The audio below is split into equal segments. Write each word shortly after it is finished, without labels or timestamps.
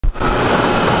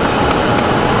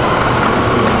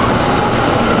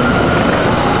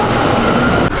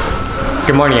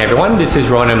Good morning everyone, this is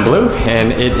Ronan Blue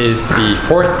and it is the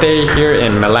 4th day here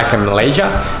in Melaka,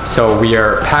 Malaysia. So we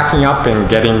are packing up and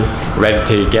getting ready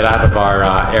to get out of our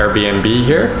Airbnb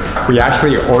here. We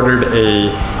actually ordered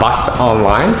a bus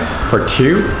online for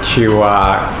 2 to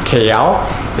KL.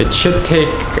 It should take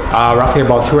roughly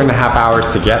about 2.5 hours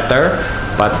to get there,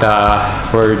 but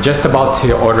we're just about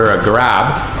to order a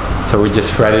Grab, so we're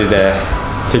just ready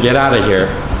to get out of here.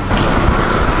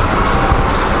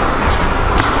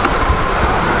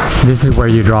 This is where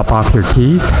you drop off your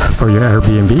keys for your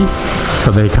Airbnb.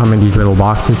 So they come in these little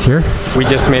boxes here. We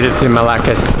just made it to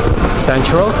Melaka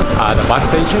Central, the bus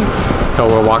station. So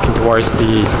we're walking towards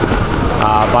the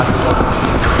bus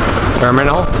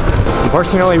terminal.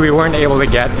 Unfortunately, we weren't able to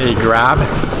get a Grab.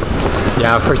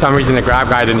 Yeah, for some reason the Grab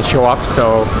guy didn't show up,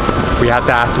 so we had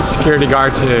to ask the security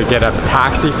guard to get a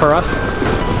taxi for us.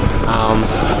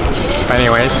 But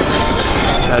anyways,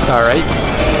 that's all right.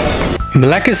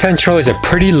 Melaka Central is a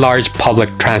pretty large public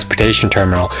transportation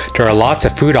terminal. There are lots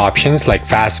of food options like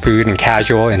fast food and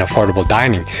casual and affordable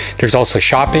dining. There's also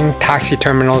shopping, taxi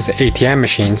terminals, ATM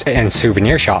machines, and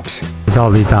souvenir shops. There's all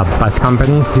these bus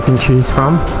companies you can choose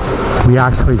from. We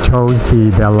actually chose the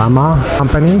Belema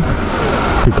company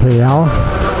to KL.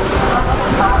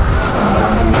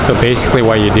 So basically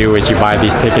what you do is you buy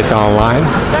these tickets online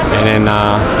and then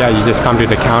yeah, you just come to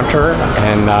the counter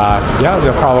and yeah,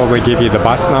 they'll probably give you the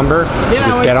bus number. You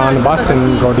just get on the bus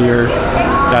and go to your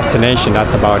destination.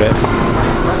 That's about it.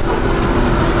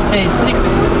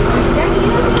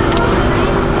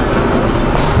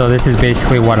 So this is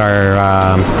basically what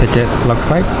our ticket looks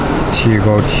like to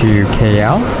go to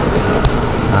KL.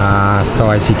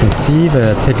 So as you can see,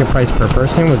 the ticket price per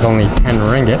person was only 10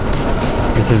 ringgit.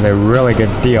 This is a really good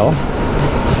deal,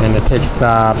 and it takes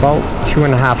about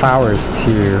 2.5 hours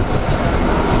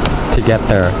to get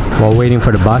there. While waiting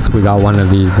for the bus, we got one of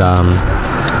these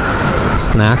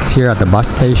snacks here at the bus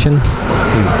station.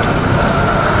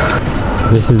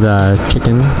 This is a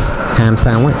chicken ham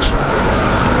sandwich.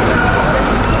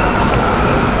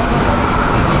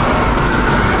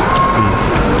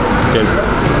 Good.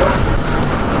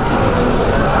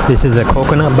 This is a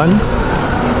coconut bun.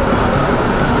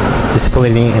 Just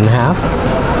splitting it in half.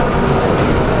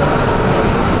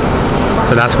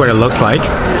 So that's what it looks like.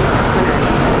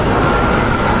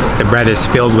 The bread is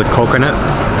filled with coconut.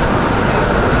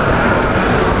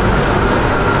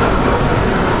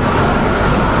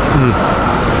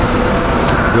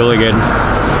 Really good.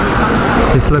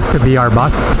 This looks to be our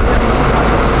bus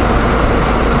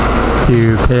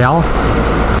to KL.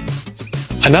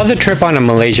 Another trip on a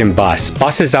Malaysian bus.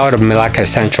 Buses out of Melaka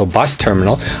Central Bus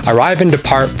Terminal arrive and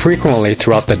depart frequently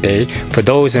throughout the day for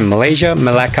those in Malaysia,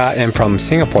 Melaka, and from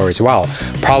Singapore as well.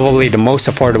 Probably the most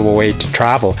affordable way to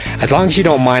travel, as long as you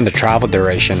don't mind the travel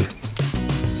duration.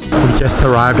 We just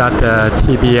arrived at the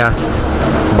TBS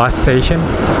bus station.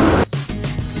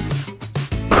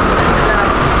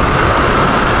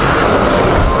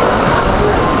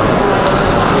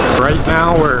 Right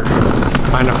now we're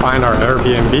trying to find our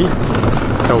Airbnb.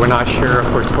 So we're not sure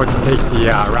if we're supposed to take the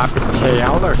Rapid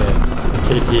KL or the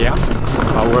KTM.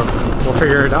 We'll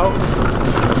figure it out.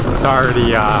 It's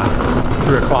already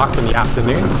 2 o'clock in the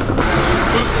afternoon.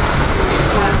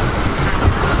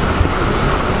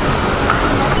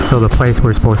 So the place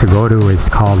we're supposed to go to is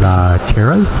called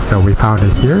Cheras. So we found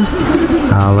it here.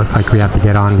 Looks like we have to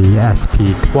get on the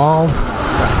SP12.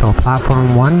 So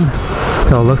platform 1.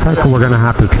 So it looks like we're going to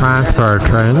have to transfer our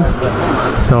trains.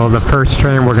 So the first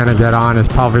train we're going to get on is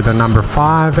probably the number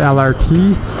 5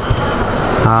 LRT.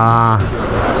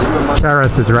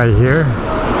 Cheras is right here.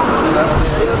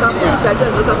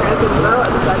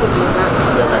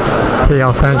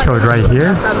 KL Central is right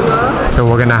here. So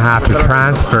we're going to have to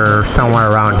transfer somewhere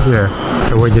around here.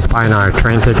 So we're just buying our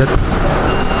train tickets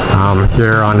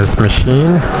here on this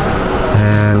machine.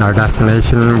 And our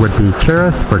destination would be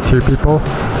Cheras for 2 people.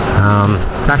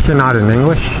 It's actually not in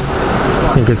English.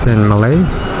 I think it's in Malay.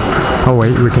 Oh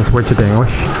wait, we can switch it to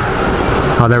English.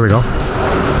 Oh, there we go.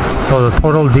 So the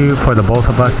total due for the both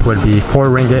of us would be 4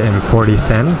 ringgit and 40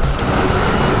 cents.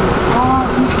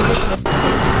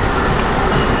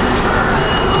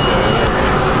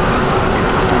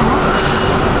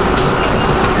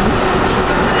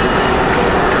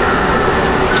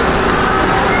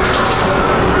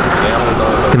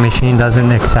 The machine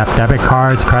doesn't accept debit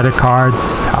cards, credit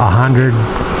cards, 100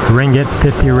 ringgit,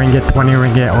 50 ringgit, 20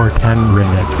 ringgit, or 10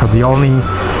 ringgit. So the only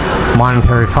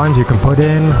monetary funds you can put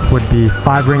in would be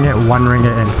 5 ringgit, 1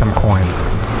 ringgit, and some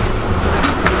coins.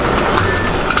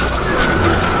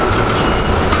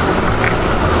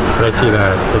 Did I see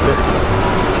the ticket?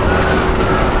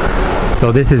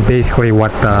 So this is basically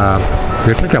what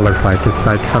your ticket looks like. It's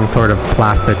like some sort of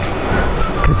plastic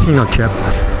casino chip.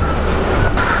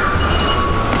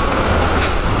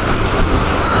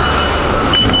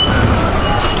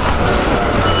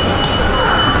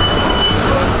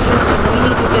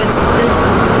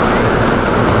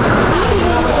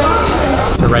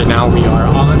 So right now we are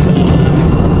on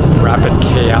the Rapid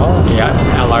KL, the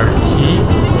LRT.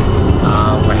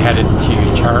 We're headed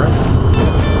to Charas.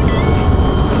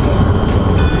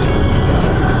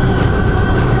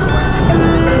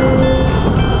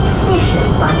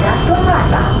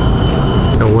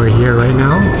 So we're here right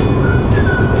now.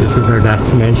 This is our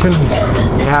destination.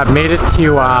 We have made it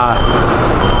to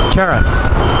Charas.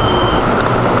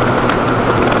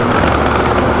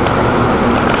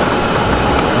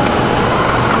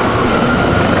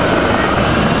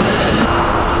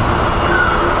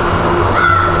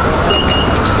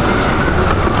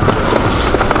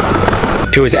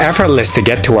 It was effortless to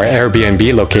get to our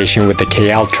Airbnb location with the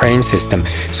KL train system,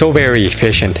 so very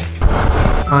efficient.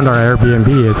 On our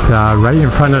Airbnb, it's right in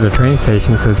front of the train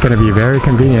station, so it's going to be very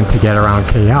convenient to get around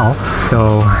KL.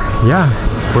 So yeah,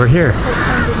 we're here.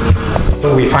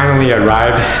 We finally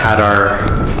arrived at our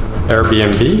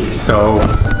Airbnb. So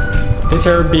this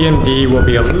Airbnb will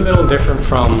be a little different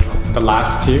from the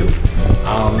last two.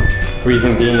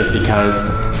 Reason being is because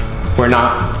we're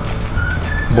not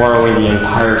borrowing the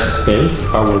entire space,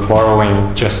 but we're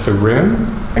borrowing just the room.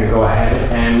 And go ahead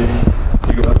and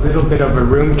do a little bit of a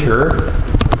room tour.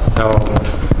 So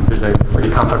there's a pretty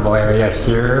comfortable area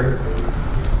here,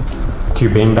 2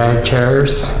 beanbag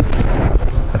chairs,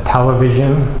 a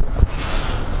television.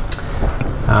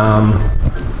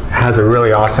 Has a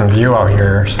really awesome view out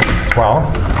here as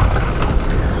well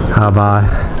of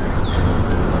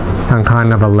some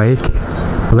kind of a lake.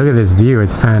 Look at this view,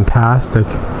 it's fantastic.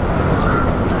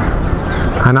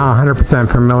 I'm not 100%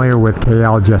 familiar with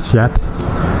KL just yet.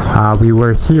 We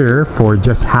were here for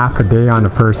just half a day on the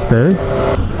first day.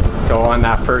 So on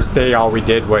that first day, all we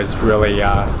did was really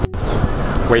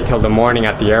wait till the morning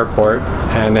at the airport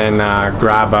and then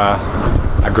grab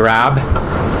a grab,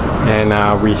 and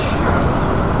we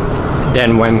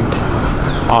then went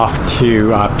off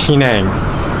to Penang,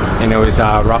 and it was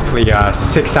roughly a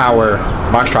 6-hour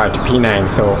bus ride to Penang.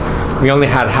 So we only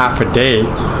had half a day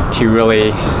to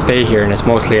really stay here, and it's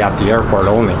mostly at the airport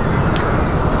only.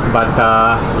 But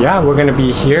yeah, we're gonna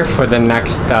be here for the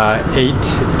next 8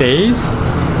 days.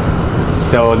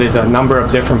 So there's a number of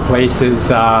different places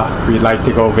we'd like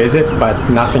to go visit, but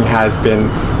nothing has been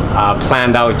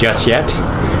planned out just yet.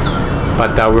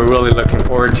 But we're really looking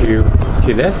forward to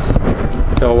this.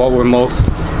 So what we're most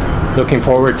looking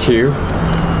forward to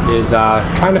is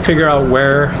trying to figure out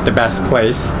where the best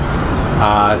place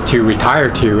to retire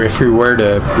to if we were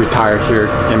to retire here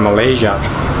in Malaysia.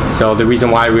 So the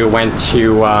reason why we went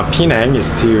to Penang is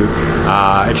to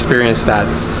experience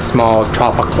that small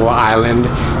tropical island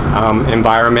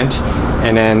environment,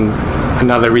 and then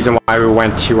another reason why we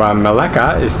went to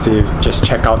Melaka is to just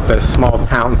check out the small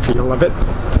town feel of it.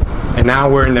 And now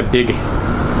we're in the big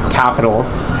capital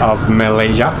of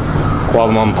Malaysia,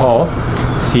 Kuala Lumpur.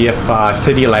 See if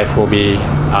city life will be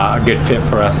a good fit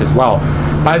for us as well.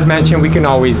 But as mentioned, we can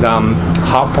always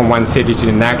hop from one city to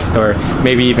the next, or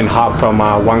maybe even hop from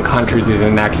one country to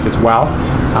the next as well.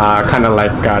 Kind of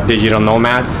like digital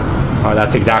nomads.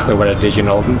 That's exactly what a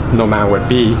digital nomad would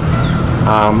be,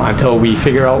 until we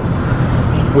figure out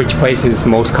which place is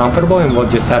most comfortable, and we'll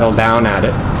just settle down at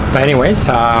it. But anyways,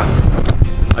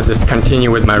 I'll just continue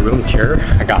with my room tour.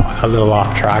 I got a little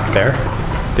off track there.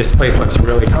 This place looks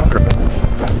really comfortable.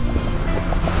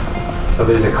 So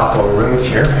there's a couple of rooms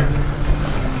here.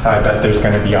 So I bet there's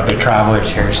going to be other travelers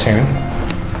here soon.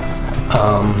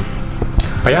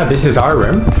 But yeah, this is our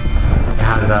room. It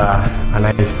has a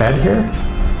nice bed here,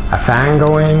 a fan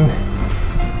going,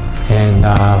 and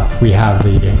we have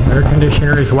the air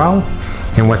conditioner as well.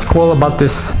 And what's cool about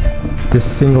this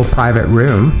single private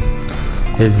room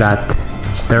is that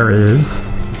there is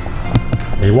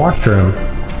a washroom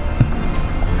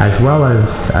as well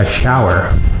as a shower.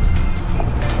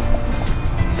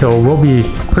 So we'll be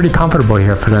pretty comfortable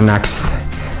here for the next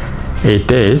 8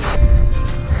 days.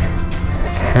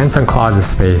 And some closet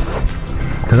space.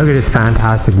 And look at this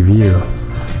fantastic view.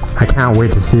 I can't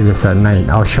wait to see this at night.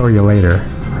 I'll show you later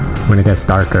when it gets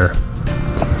darker.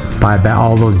 But I bet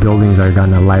all those buildings are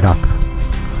gonna light up.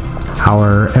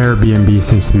 Our Airbnb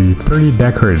seems to be pretty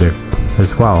decorative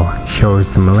as well. It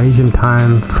shows the Malaysian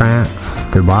time, France,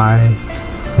 Dubai,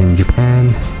 and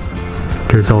Japan.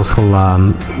 There's also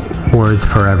words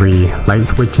for every light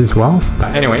switch as well.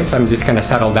 Anyways, I'm just gonna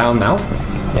settle down now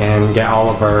and get all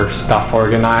of our stuff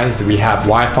organized. We have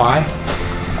Wi-Fi.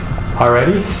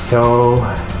 Alrighty, so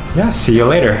yeah, see you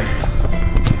later.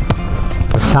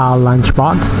 Sal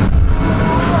lunchbox.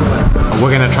 We're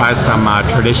gonna try some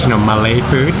traditional Malay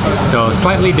food. So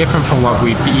slightly different from what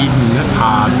we've eaten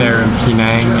there in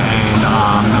Penang and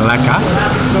Melaka.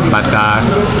 But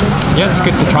yeah, it's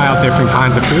good to try out different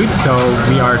kinds of food. So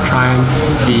we are trying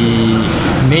the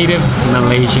native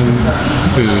Malaysian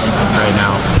food right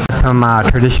now. Some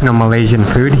traditional Malaysian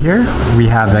food here. We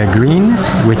have a green,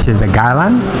 which is a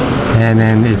gailan, and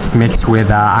then it's mixed with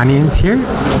onions here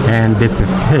and bits of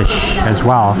fish as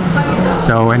well.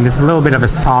 So, and there's a little bit of a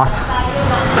sauce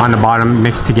on the bottom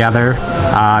mixed together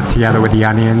with the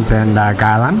onions and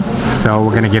gailan. So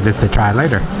we're gonna give this a try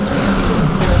later.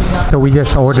 So we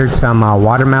just ordered some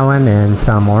watermelon and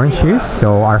some orange juice.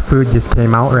 So our food just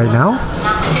came out right now.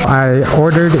 I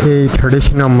ordered a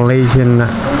traditional Malaysian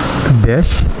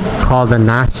dish called a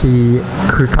nasi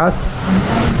krukas.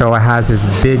 So it has this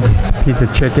big piece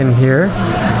of chicken here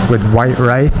with white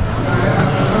rice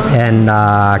and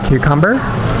cucumber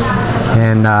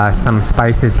and some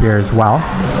spices here as well,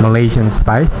 Malaysian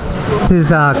spice. This is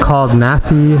called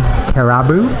nasi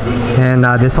kerabu, and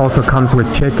this also comes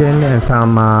with chicken and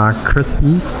some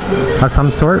crispies of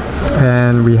some sort.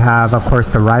 And we have, of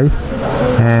course, the rice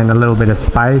and a little bit of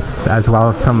spice, as well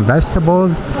as some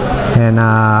vegetables and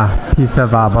a piece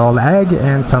of boiled egg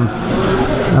and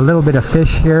a little bit of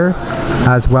fish here,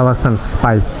 as well as some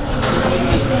spice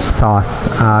sauce.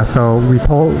 So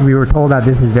we were told that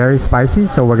this is very spicy,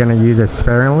 so we're gonna use it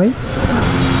sparingly.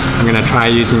 I'm gonna try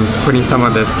putting some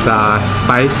of this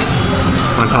spice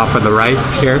on top of the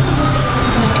rice here.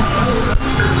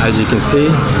 As you can see,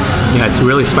 yeah, it's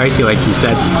really spicy, like he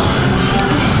said.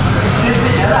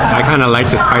 I kind of like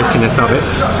the spiciness of it.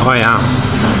 Oh yeah,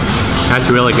 that's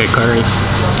really good curry.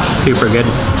 Super good.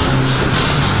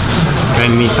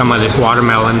 Gonna need some of this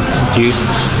watermelon juice.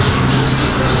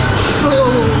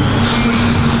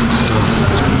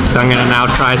 So I'm gonna now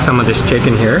try some of this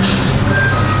chicken here.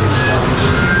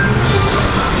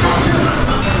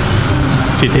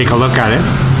 If you take a look at it,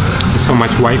 there's so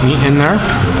much white meat in there.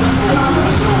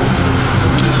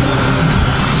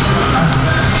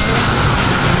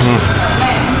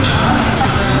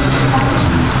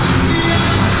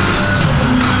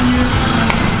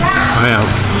 Oh yeah.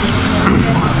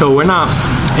 So we're not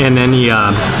in any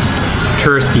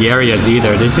touristy areas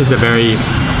either. This is a very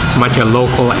much a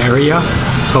local area,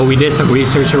 but we did some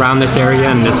research around this area,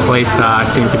 and this place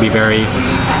seemed to be very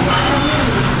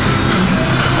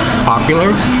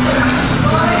popular.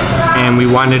 And we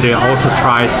wanted to also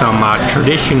try some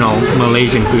traditional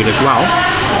Malaysian food as well.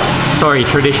 Sorry,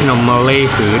 traditional Malay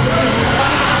food.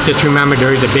 Just remember,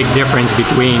 there is a big difference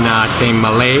between say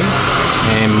Malay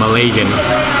and Malaysian.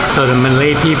 So the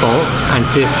Malay people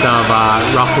consist of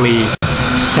roughly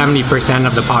 70%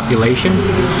 of the population,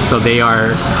 so they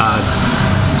are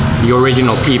the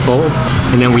original people.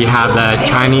 And then we have the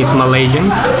Chinese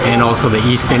Malaysians and also the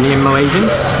East Indian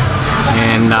Malaysians,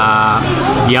 and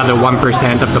the other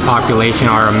 1% of the population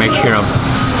are a mixture of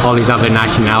all these other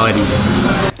nationalities.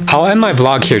 I'll end my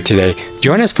vlog here today.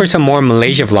 Join us for some more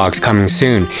Malaysia vlogs coming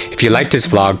soon. If you like this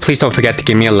vlog, please don't forget to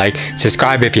give me a like,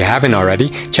 subscribe if you haven't already,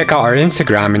 check out our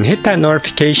Instagram, and hit that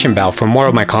notification bell for more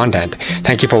of my content.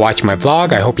 Thank you for watching my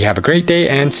vlog. I hope you have a great day,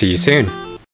 and see you soon.